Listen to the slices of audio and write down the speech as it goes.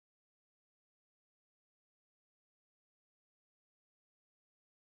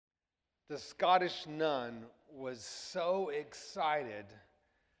the Scottish nun was so excited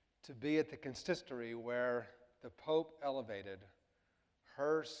to be at the consistory where the Pope elevated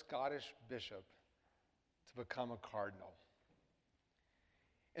her Scottish bishop to become a cardinal.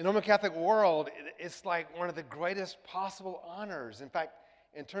 In the Roman Catholic world, it's like one of the greatest possible honors. In fact,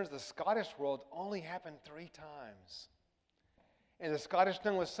 in terms of the Scottish world, it only happened 3 times. And the Scottish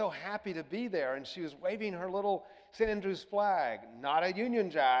nun was so happy to be there, and she was waving her little St. Andrew's flag. Not a Union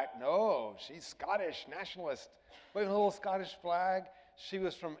Jack, no, she's Scottish, nationalist. Waving a little Scottish flag. She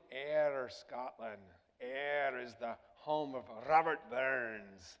was from Ayr, Scotland. Ayr is the home of Robert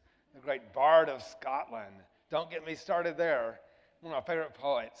Burns, the great bard of Scotland. Don't get me started there. One of my favorite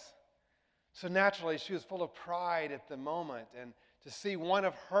poets. So naturally, she was full of pride at the moment, and to see one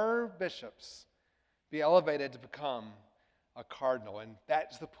of her bishops be elevated to become a cardinal, and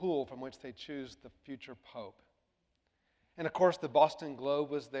that's the pool from which they choose the future pope. And of course, the Boston Globe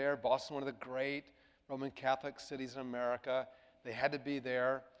was there. Boston, one of the great Roman Catholic cities in America. They had to be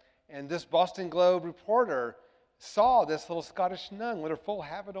there. And this Boston Globe reporter saw this little Scottish nun with her full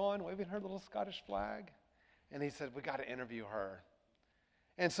habit on, waving her little Scottish flag. And he said, we got to interview her.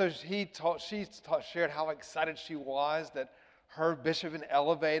 And so she shared how excited she was that her bishop had been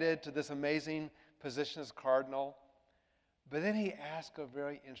elevated to this amazing position as cardinal. But then he asked a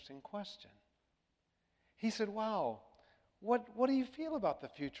very interesting question. He said, wow, what do you feel about the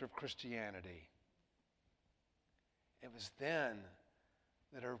future of Christianity? It was then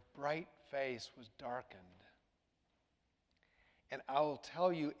that her bright face was darkened. And I will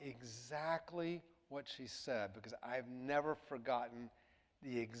tell you exactly what she said, because I've never forgotten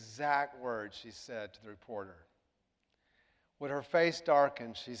the exact words she said to the reporter. When her face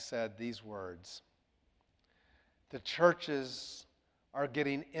darkened, she said these words: the churches are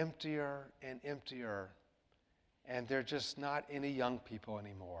getting emptier and emptier, and there are just not any young people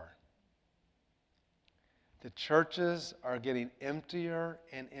anymore. The churches are getting emptier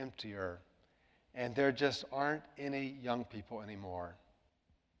and emptier, and there just aren't any young people anymore.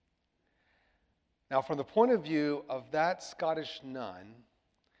 Now, from the point of view of that Scottish nun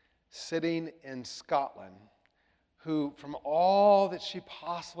sitting in Scotland, who, from all that she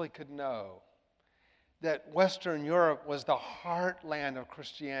possibly could know, that Western Europe was the heartland of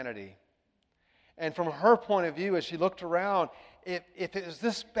Christianity. And from her point of view, as she looked around, if it was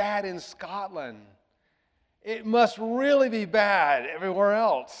this bad in Scotland, it must really be bad everywhere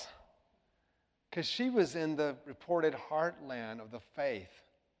else. Because she was in the reported heartland of the faith.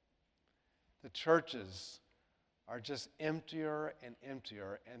 The churches are just emptier and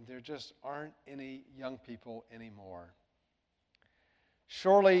emptier, and there just aren't any young people anymore.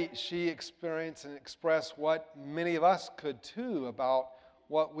 Surely she experienced and expressed what many of us could too about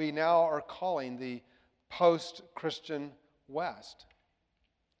what we now are calling the post-Christian West.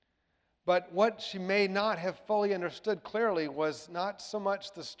 But what she may not have fully understood clearly was not so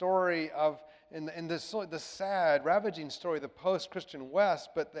much the story of, in the sad, ravaging story of the post-Christian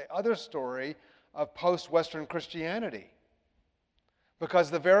West, but the other story of post-Western Christianity. Because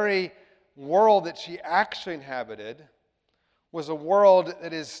the very world that she actually inhabited was a world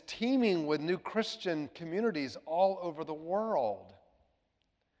that is teeming with new Christian communities all over the world.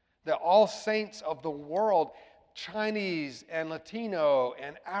 The all saints of the world, Chinese and Latino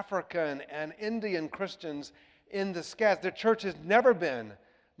and African and Indian Christians in the Scots. Their church has never been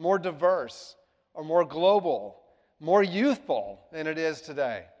more diverse or more global, more youthful than it is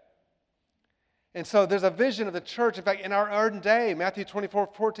today. And so there's a vision of the church, in fact, in our own day, Matthew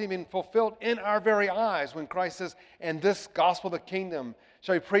 24:14 being fulfilled in our very eyes when Christ says, and this gospel of the kingdom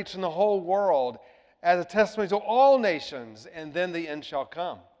shall be preached in the whole world as a testimony to all nations, and then the end shall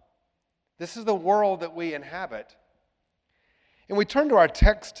come. This is the world that we inhabit. And we turn to our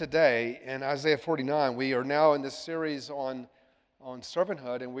text today in Isaiah 49. We are now in this series on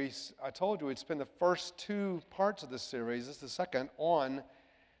servanthood, and I told you we'd spend the first 2 parts of this series, this is the second, on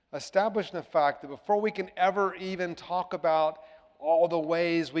establishing the fact that before we can ever even talk about all the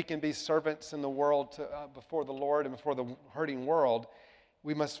ways we can be servants in the world before the Lord and before the hurting world,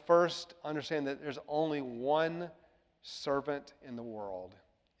 we must first understand that there's only one servant in the world.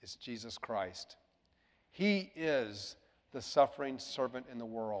 It's Jesus Christ. He is the suffering servant in the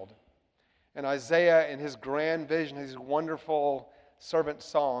world. And Isaiah, in his grand vision, his wonderful servant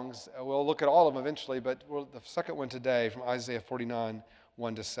songs, we'll look at all of them eventually, but the second one today from Isaiah 49,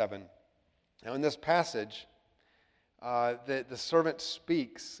 1-7. Now in this passage, the servant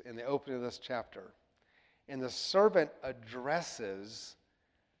speaks in the opening of this chapter. And the servant addresses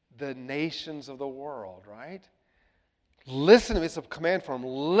the nations of the world, right? Listen to me. It's a command for him.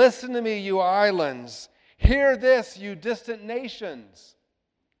 Listen to me, you islands. Hear this, you distant nations.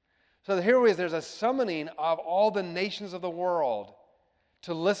 So here is, there's a summoning of all the nations of the world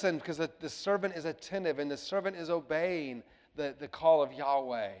to listen, because the servant is attentive and the servant is obeying the call of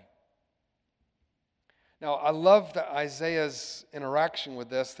Yahweh. Now, I love Isaiah's interaction with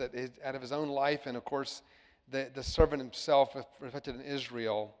this, that out of his own life, and of course, the servant himself reflected in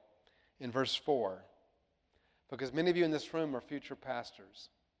Israel in verse 4. Because many of you in this room are future pastors,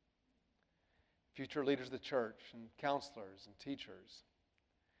 future leaders of the church, and counselors and teachers.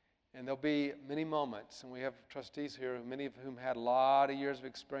 And there'll be many moments, and we have trustees here, many of whom had a lot of years of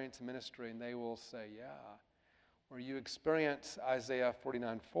experience in ministry, and they will say, yeah, where you experience Isaiah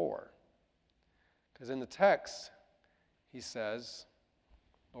 49:4. Because in the text, he says,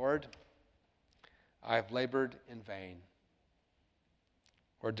 Lord, I have labored in vain.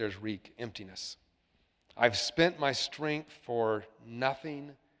 Where there's reek, emptiness. I've spent my strength for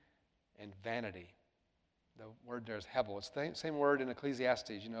nothing and vanity. The word there is hebel. It's the same word in Ecclesiastes,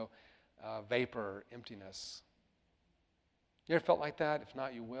 vapor, emptiness. You ever felt like that? If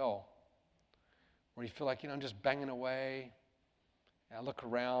not, you will. Where you feel like, I'm just banging away. And I look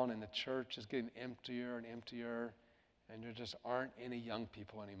around and the church is getting emptier and emptier, and there just aren't any young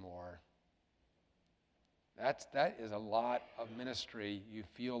people anymore. That is a lot of ministry. You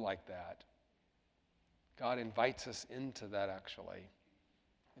feel like that. God invites us into that, actually,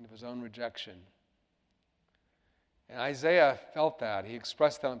 into his own rejection. And Isaiah felt that. He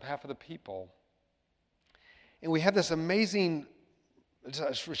expressed that on behalf of the people. And we have this amazing,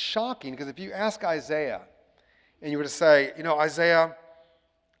 it's shocking, because if you ask Isaiah, and you were to say, Isaiah,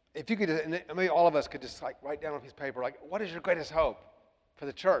 if you could, and maybe all of us could just write down on a piece of paper, what is your greatest hope for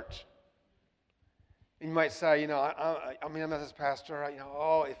the church? And you might say, I'm a Methodist pastor,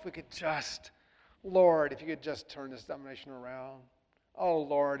 if we could just, Lord, if you could just turn this denomination around. Oh,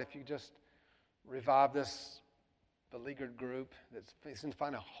 Lord, if you just revive this beleaguered group that's facing to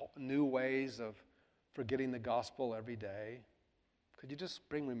find new ways of forgetting the gospel every day. Could you just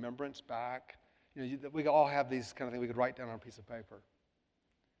bring remembrance back? We all have these kind of things we could write down on a piece of paper.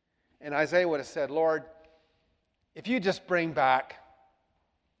 And Isaiah would have said, Lord, if you just bring back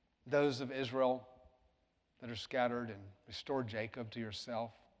those of Israel that are scattered and restore Jacob to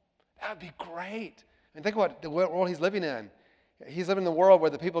yourself, that would be great. And think about the world he's living in. He's living in a world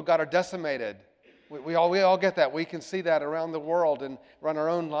where the people of God are decimated. We all get that. We can see that around the world and around our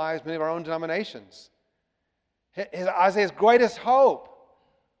own lives, many of our own denominations. Isaiah's greatest hope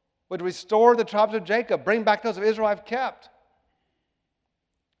would restore the tribes of Jacob, bring back those of Israel I've kept.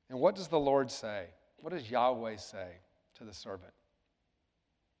 And what does the Lord say? What does Yahweh say to the servant?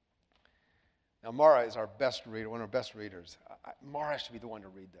 Now, Mara is our best reader, one of our best readers. Mara should be the one to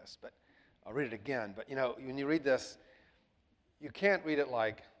read this, but I'll read it again. But, when you read this, you can't read it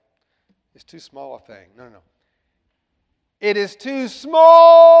like, it's too small a thing. No. It is too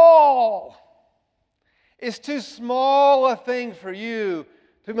small. It's too small a thing for you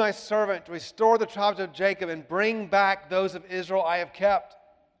to be my servant, to restore the tribes of Jacob and bring back those of Israel I have kept.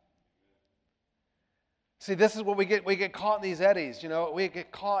 See, this is what we get caught in these eddies. We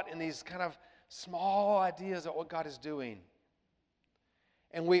get caught in these kind of small ideas of what God is doing.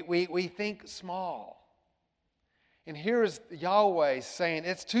 And we think small. And here is Yahweh saying,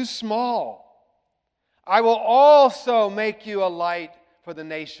 it's too small. I will also make you a light for the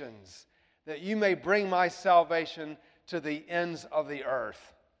nations, that you may bring my salvation to the ends of the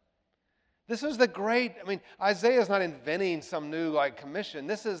earth. This is the great, Isaiah is not inventing some new commission.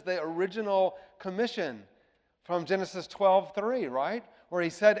 This is the original commission from Genesis 12:3, right? Where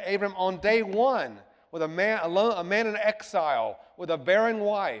he said, Abram, on day one, with a man in exile, with a barren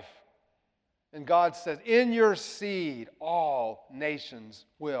wife, and God says, in your seed, all nations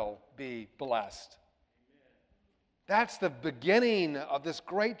will be blessed. That's the beginning of this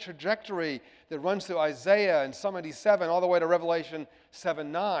great trajectory that runs through Isaiah and Psalm 87 all the way to Revelation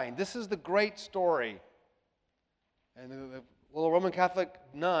 7:9. This is the great story. And the little Roman Catholic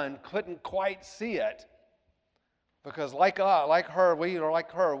nun couldn't quite see it because we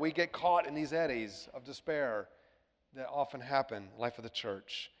get caught in these eddies of despair that often happen in the life of the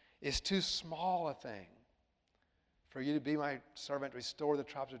church. It's too small a thing for you to be my servant, restore the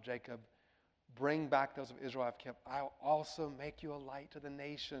tribes of Jacob, bring back those of Israel I've kept. I'll also make you a light to the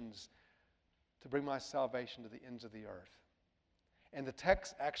nations to bring my salvation to the ends of the earth. And the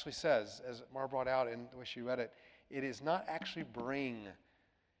text actually says, as Mara brought out in the way she read it, it is not actually bring.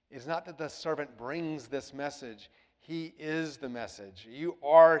 It's not that the servant brings this message. He is the message. You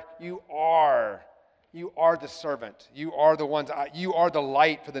are the servant. You are the ones. You are the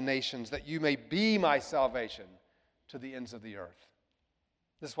light for the nations, that you may be my salvation to the ends of the earth.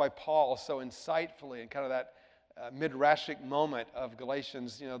 This is why Paul so insightfully, in kind of midrashic moment of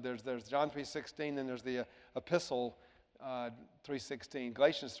Galatians. You know, there's John 3:16, then there's the epistle 3:16,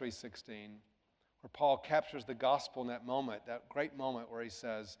 Galatians 3:16, where Paul captures the gospel in that moment, that great moment where he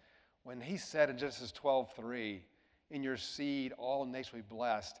says, when he said in Genesis 12:3, in your seed all nations will be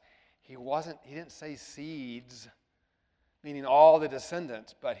blessed, he didn't say seeds, meaning all the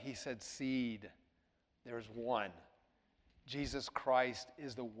descendants, but he said seed. There is one. Jesus Christ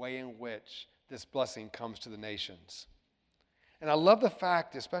is the way in which this blessing comes to the nations. And I love the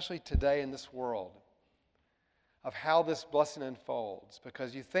fact, especially today in this world, of how this blessing unfolds,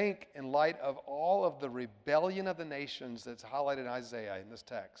 because you think in light of all of the rebellion of the nations that's highlighted in Isaiah in this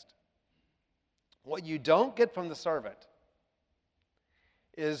text, what you don't get from the servant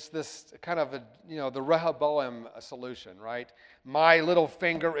is this kind of the Rehoboam solution, right? My little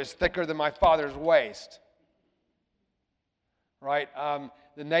finger is thicker than my father's waist, right?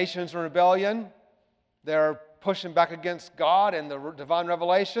 The nations in rebellion, they're pushing back against God and the divine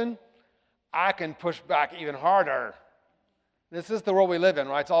revelation. I can push back even harder. This is the world we live in,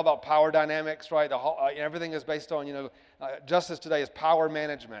 right? It's all about power dynamics, right? Everything is based on, justice today is power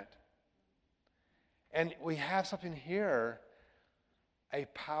management. And we have something here, a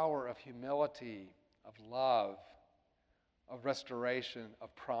power of humility, of love, of restoration,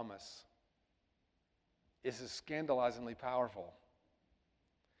 of promise. This is scandalizingly powerful.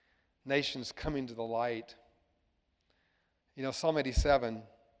 Nations coming to the light. Psalm 87,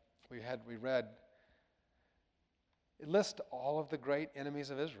 we read, it lists all of the great enemies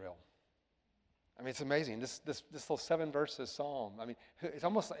of Israel. I mean, it's amazing. This little 7 verses psalm. I mean, it's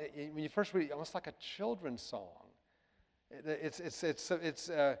almost, when you first read it, almost like a children's song. It's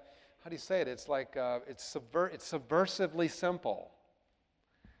how do you say it? It's like it's subversively simple,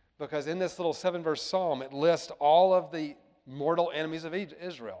 because in this little 7-verse psalm, it lists all of the mortal enemies of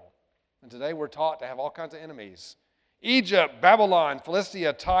Israel. And today we're taught to have all kinds of enemies: Egypt, Babylon,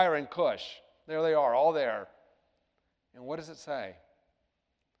 Philistia, Tyre, and Cush. There they are, all there. And what does it say?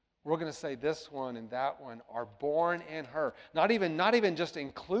 We're going to say this one and that one are born in her. Not even just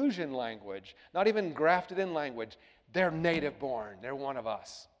inclusion language, not even grafted in language. They're native born. They're one of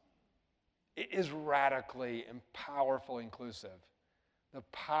us. It is radically and powerful inclusive. The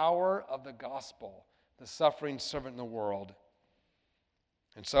power of the gospel, the suffering servant in the world.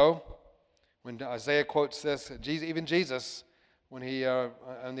 And so, when Isaiah quotes this, even Jesus, when he,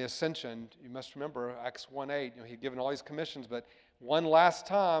 on the ascension, you must remember Acts 1:8, he'd given all these commissions, but one last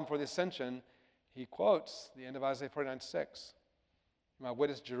time for the ascension, he quotes the end of Isaiah 49:6. My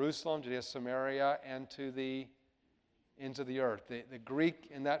witness Jerusalem, Judea, Samaria, and to the ends of the earth. The Greek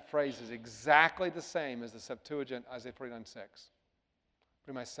in that phrase is exactly the same as the Septuagint, Isaiah 49:6.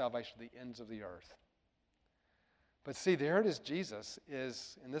 Bring my salvation to the ends of the earth. But see, there it is, Jesus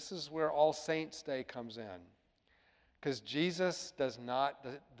is, and this is where All Saints' Day comes in. Because Jesus does not,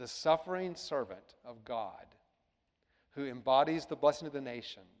 the suffering servant of God, who embodies the blessing of the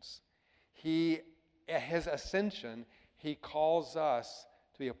nations, at his ascension, he calls us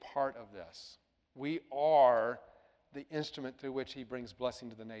to be a part of this. We are the instrument through which he brings blessing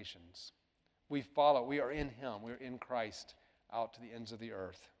to the nations. We follow, we are in him, we are in Christ out to the ends of the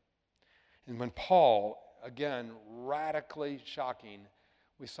earth. And when Paul, again, radically shocking,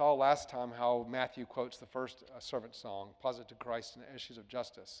 we saw last time how Matthew quotes the first servant song, Positive to Christ and Issues of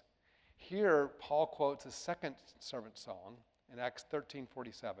Justice. Here, Paul quotes a second servant song in Acts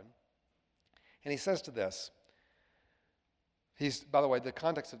 13:47. And he says to this, by the way, the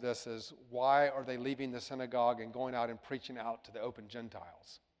context of this is, why are they leaving the synagogue and going out and preaching out to the open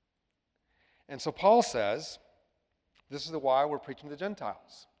Gentiles? And so Paul says, this is the why we're preaching to the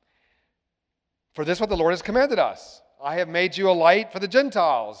Gentiles. For this is what the Lord has commanded us. I have made you a light for the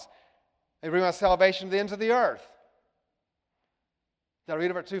Gentiles. They bring my salvation to the ends of the earth. Did I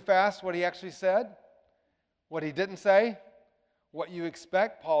read over it too fast, what he actually said? What he didn't say? What you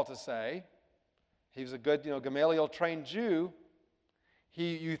expect Paul to say. He was a good, Gamaliel-trained Jew.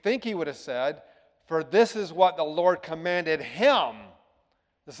 You think he would have said, for this is what the Lord commanded him,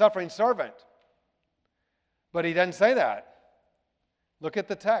 the suffering servant. But he doesn't say that. Look at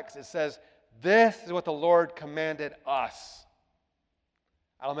the text. It says, this is what the Lord commanded us.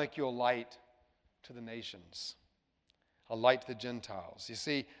 I'll make you a light to the nations, a light to the Gentiles. You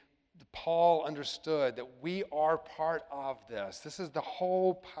see, Paul understood that we are part of this. This is the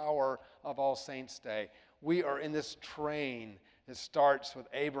whole power of All Saints' Day. We are in this train that starts with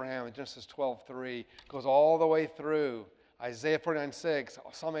Abraham in Genesis 12:3, goes all the way through Isaiah 49:6,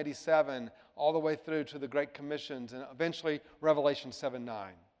 Psalm 87, all the way through to the Great Commissions, and eventually Revelation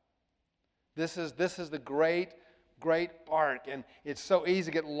 7:9. This is the great great ark, and it's so easy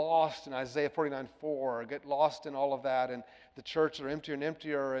to get lost in Isaiah 49:4, get lost in all of that, and the churches are emptier and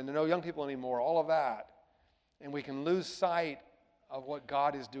emptier, and there are no young people anymore, all of that. And we can lose sight of what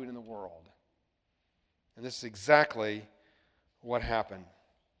God is doing in the world. And this is exactly what happened.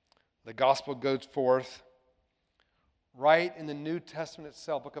 The gospel goes forth right in the New Testament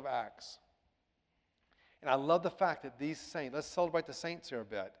itself, book of Acts. And I love the fact that these saints, let's celebrate the saints here a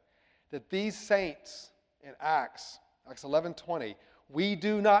bit, that these saints in Acts 11:20, we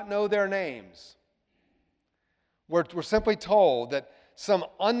do not know their names. We're simply told that some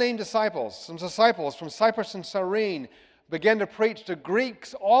unnamed disciples, some disciples from Cyprus and Cyrene, began to preach to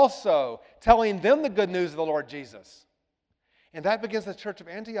Greeks also, telling them the good news of the Lord Jesus. And that begins the church of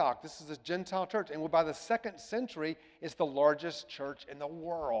Antioch. This is a Gentile church. And by the 2nd century, it's the largest church in the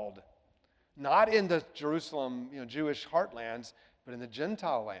world. Not in the Jerusalem, Jewish heartlands, but in the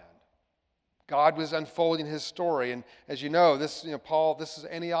Gentile land. God was unfolding his story. And as you know,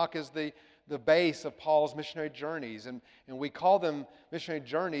 Antioch is the base of Paul's missionary journeys. And we call them missionary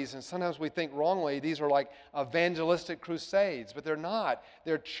journeys, and sometimes we think wrongly these are like evangelistic crusades, but they're not.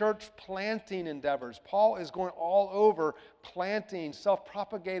 They're church planting endeavors. Paul is going all over planting,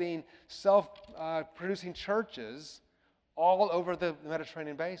 self-propagating, self-producing churches all over the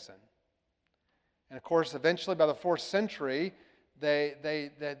Mediterranean basin. And of course, eventually by the 4th century,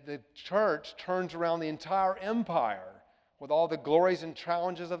 the church turns around the entire empire with all the glories and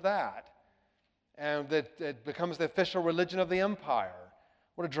challenges of that. And that it becomes the official religion of the empire.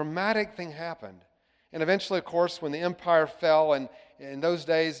 What a dramatic thing happened. And eventually, of course, when the empire fell, and in those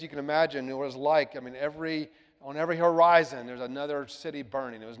days, you can imagine it was like, on every horizon, there's another city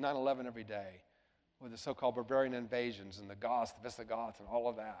burning. It was 9/11 every day with the so-called barbarian invasions and the Goths, the Visigoths, and all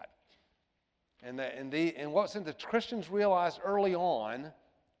of that. And what the Christians realized early on,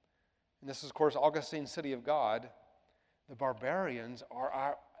 and this is, of course, Augustine's City of God, the barbarians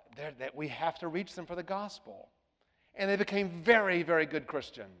are that we have to reach them for the gospel. And they became very, very good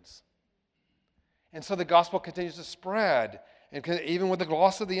Christians. And so the gospel continues to spread. And even with the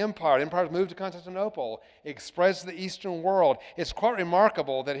loss of the empire moved to Constantinople. It spreads to the eastern world. It's quite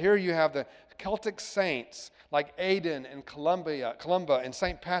remarkable that here you have the Celtic saints like Aidan and Columba and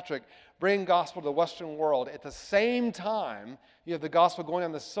St. Patrick bring gospel to the Western world. At the same time, you have the gospel going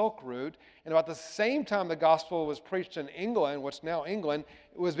on the Silk Route, and about the same time the gospel was preached in England, what's now England,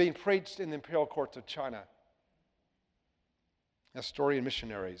 it was being preached in the imperial courts of China. Nestorian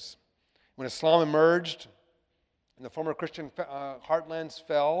missionaries. When Islam emerged, and the former Christian heartlands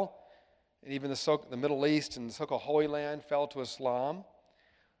fell, and even the Middle East and the so-called Holy Land fell to Islam,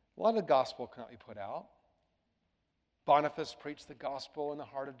 a lot of the gospel could not be put out. Boniface preached the gospel in the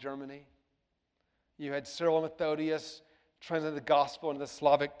heart of Germany. You had Cyril and Methodius translating the gospel into the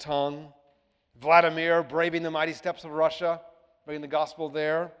Slavic tongue. Vladimir braving the mighty steppes of Russia, bringing the gospel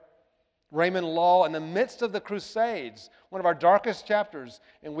there. Raymond Lull in the midst of the Crusades, one of our darkest chapters,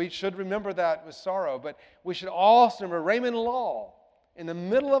 and we should remember that with sorrow, but we should also remember Raymond Lull in the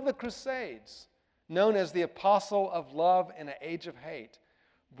middle of the Crusades, known as the Apostle of Love in an Age of Hate,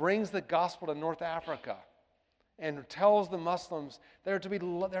 brings the gospel to North Africa and tells the Muslims they're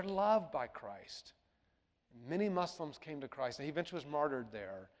loved by Christ. Many Muslims came to Christ, and he eventually was martyred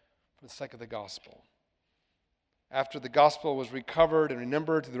there for the sake of the gospel. After the gospel was recovered and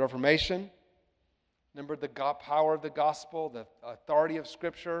remembered through the Reformation, remembered the power of the gospel, the authority of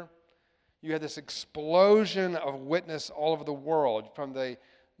Scripture, you had this explosion of witness all over the world, from the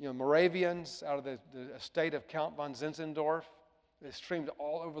Moravians out of the estate of Count von Zinzendorf. They streamed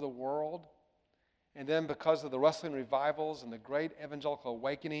all over the world. And then because of the Wesleyan revivals and the great evangelical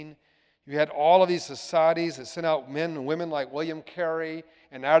awakening, you had all of these societies that sent out men and women like William Carey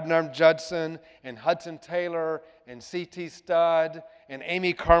and Adoniram Judson and Hudson Taylor and C.T. Studd and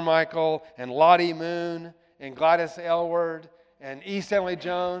Amy Carmichael and Lottie Moon and Gladys Aylward and E. Stanley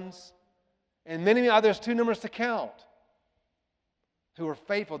Jones and many others too numerous to count, who were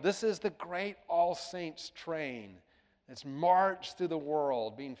faithful. This is the great All Saints train that's marched through the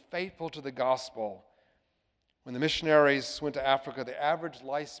world, being faithful to the gospel. When the missionaries went to Africa, the average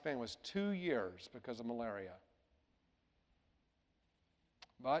lifespan was 2 years because of malaria.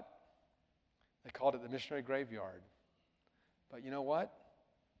 But they called it the missionary graveyard. But you know what?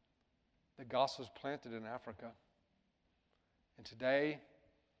 The gospel was planted in Africa. And today,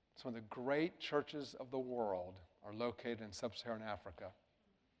 some of the great churches of the world are located in sub-Saharan Africa.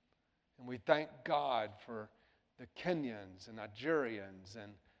 And we thank God for the Kenyans and Nigerians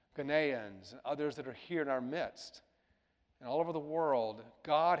and Ghanaians and others that are here in our midst. And all over the world,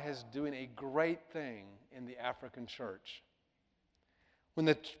 God is doing a great thing in the African church. When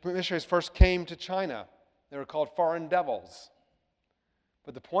the missionaries first came to China They were called foreign devils.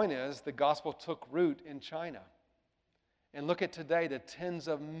 But the point is, the gospel took root in China. And look at today, the tens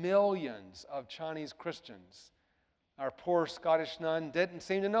of millions of Chinese Christians our poor Scottish nun didn't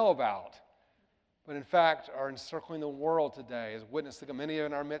seem to know about, but in fact are encircling the world today, as witnessed to many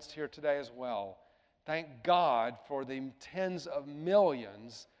in our midst here today as well. Thank God for the tens of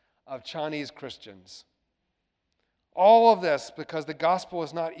millions of Chinese Christians. All of this because the gospel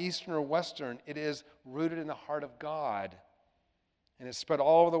is not Eastern or Western. It is rooted in the heart of God. And it's spread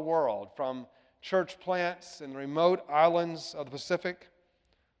all over the world, from church plants in the remote islands of the Pacific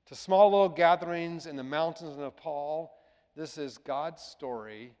to small little gatherings in the mountains of Nepal. This is God's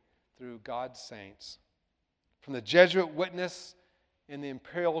story through God's saints. From the Jesuit witness in the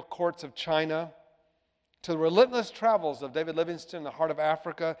imperial courts of China to the relentless travels of David Livingstone in the heart of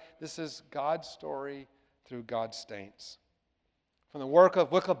Africa, this is God's story through God's saints. From the work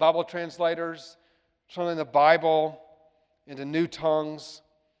of Wycliffe Bible translators, translating the Bible into new tongues,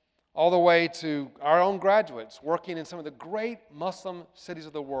 all the way to our own graduates working in some of the great Muslim cities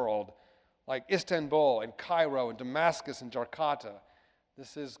of the world, like Istanbul and Cairo and Damascus and Jakarta.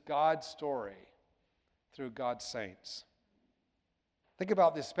 This is God's story through God's saints. Think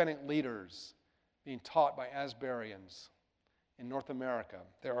about the Hispanic leaders being taught by Asburyans in North America.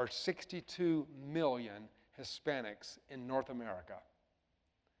 There are 62 million Hispanics in North America.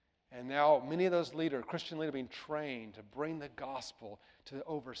 And now many of those Christian leaders, are being trained to bring the gospel to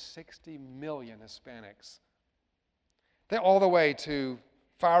over 60 million Hispanics. Then all the way to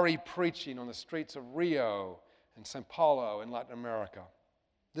fiery preaching on the streets of Rio and Sao Paulo in Latin America.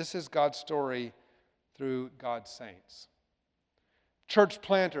 This is God's story through God's saints. Church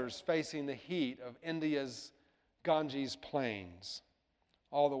planters facing the heat of India's Ganges plains,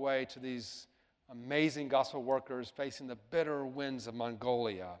 all the way to these amazing gospel workers facing the bitter winds of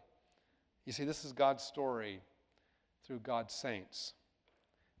Mongolia. You see, this is God's story through God's saints.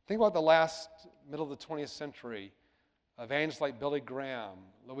 Think about the middle of the 20th century, evangelists like Billy Graham,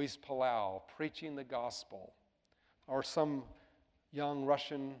 Luis Palau, preaching the gospel, or some young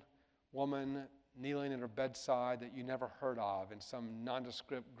Russian woman kneeling at her bedside that you never heard of in some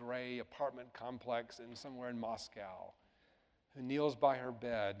nondescript gray apartment complex somewhere in Moscow, who kneels by her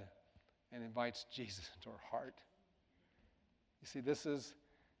bed and invites Jesus into her heart. You see, this is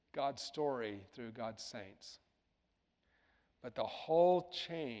God's story through God's saints. But the whole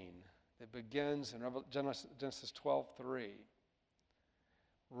chain that begins in Genesis 12:3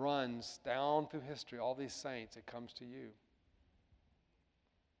 runs down through history, all these saints, it comes to you.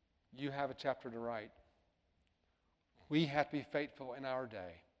 You have a chapter to write. We have to be faithful in our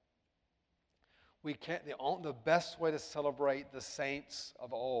day. We can't. The best way to celebrate the saints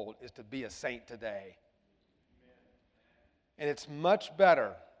of old is to be a saint today. And it's much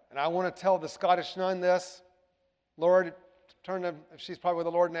better. And I want to tell the Scottish nun this. Lord, she's probably with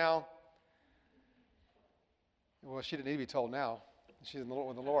the Lord now. Well, she didn't need to be told now. She's with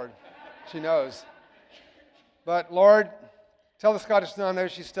the Lord. She knows. But Lord, tell the Scottish nun there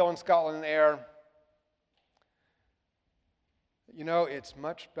she's still in Scotland in the air. You know, it's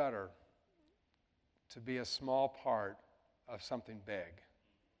much better to be a small part of something big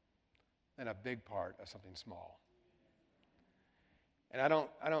than a big part of something small. And I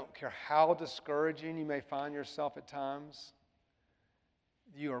don't care how discouraging you may find yourself at times,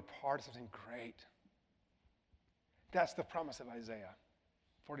 you are part of something great. That's the promise of Isaiah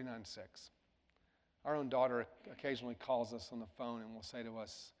 49:6. Our own daughter occasionally calls us on the phone and will say to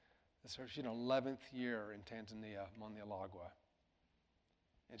us, she's in her 11th year in Tanzania, Monialagwa.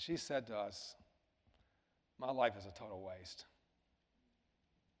 And she said to us, my life is a total waste.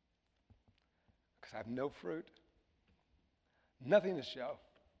 Because I have no fruit, nothing to show.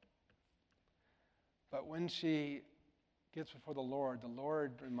 But when she gets before the Lord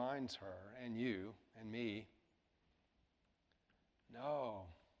reminds her and you and me, no,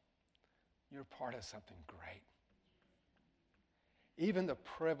 you're part of something great. Even the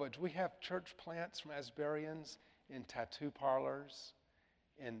privilege, we have church plants from Asburyans in tattoo parlors,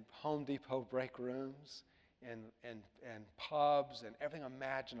 in Home Depot break rooms, and pubs, and everything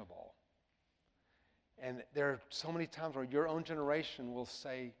imaginable. And there are so many times where your own generation will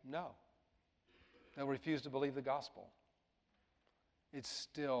say no. They'll refuse to believe the gospel.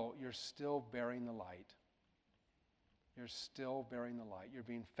 You're still bearing the light. You're still bearing the light. You're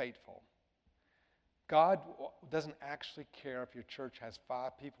being faithful. God doesn't actually care if your church has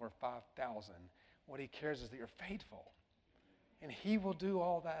 5 people or 5,000. What he cares is that you're faithful. And he will do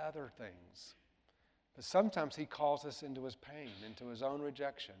all the other things. But sometimes he calls us into his pain, into his own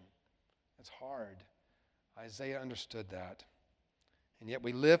rejection. It's hard. Isaiah understood that. And yet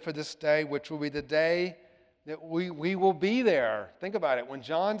we live for this day, which will be the day that we will be there. Think about it. When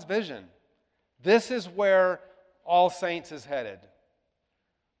John's vision, this is where All Saints is headed.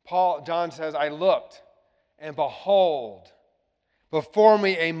 John says, I looked, and behold, before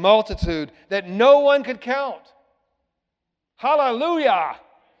me a multitude that no one could count. Hallelujah!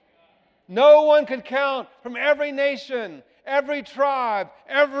 No one could count, from every nation, every tribe,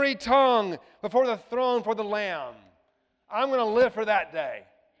 every tongue, before the throne for the Lamb. I'm going to live for that day.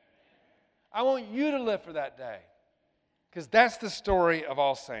 I want you to live for that day, because that's the story of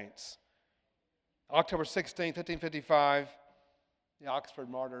All Saints. October 16, 1555, the Oxford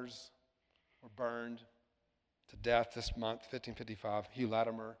martyrs were burned to death this month, 1555. Hugh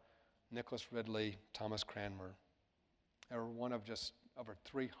Latimer, Nicholas Ridley, Thomas Cranmer. They were one of just over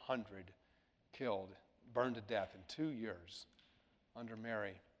 300 killed, burned to death in 2 years under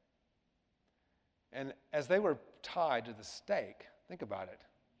Mary. And as they were tied to the stake, think about it.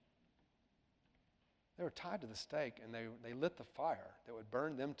 They were tied to the stake, and they lit the fire that would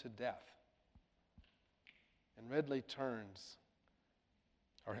burn them to death. And Ridley turns,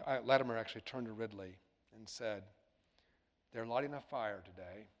 or Latimer actually turned to Ridley and said, they're lighting a fire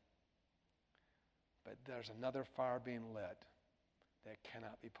today, but there's another fire being lit that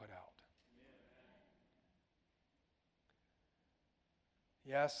cannot be put out.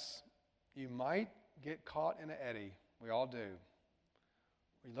 Yes, you might get caught in an eddy. We all do.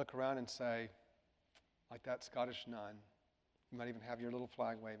 We look around and say, like that Scottish nun, you might even have your little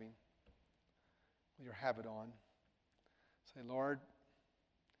flag waving with your habit on. Say, Lord,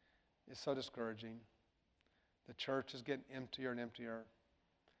 it's so discouraging. The church is getting emptier and emptier,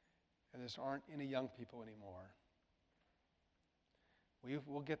 and there aren't any young people anymore.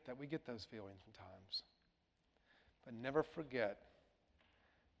 We'll get that. We get those feelings sometimes. But never forget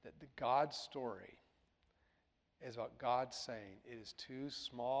that the God story is about God saying, it is too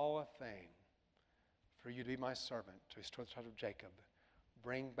small a thing for you to be my servant, to restore the tribe of Jacob.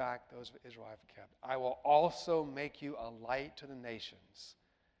 Bring back those of Israel I have kept. I will also make you a light to the nations,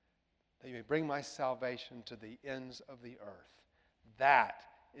 that you may bring my salvation to the ends of the earth. That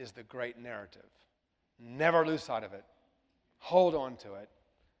is the great narrative. Never lose sight of it. Hold on to it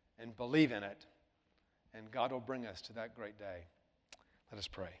and believe in it, and God will bring us to that great day. Let us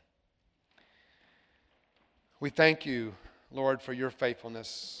pray. We thank you, Lord, for your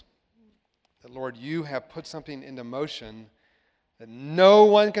faithfulness. That, Lord, you have put something into motion that no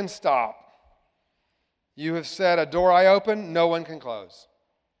one can stop. You have said, a door I open, no one can close.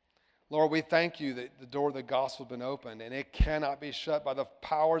 Lord, we thank you that the door of the gospel has been opened, and it cannot be shut by the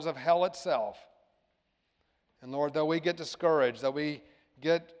powers of hell itself. And Lord, though we get discouraged, though we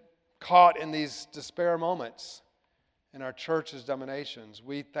get caught in these despair moments in our church's dominations,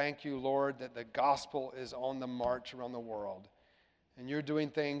 we thank you, Lord, that the gospel is on the march around the world. And you're doing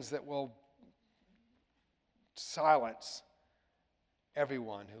things that will silence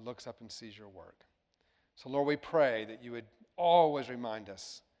everyone who looks up and sees your work. So, Lord, we pray that you would always remind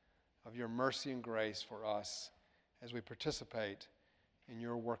us of your mercy and grace for us as we participate in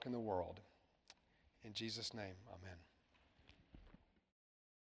your work in the world. In Jesus' name, amen.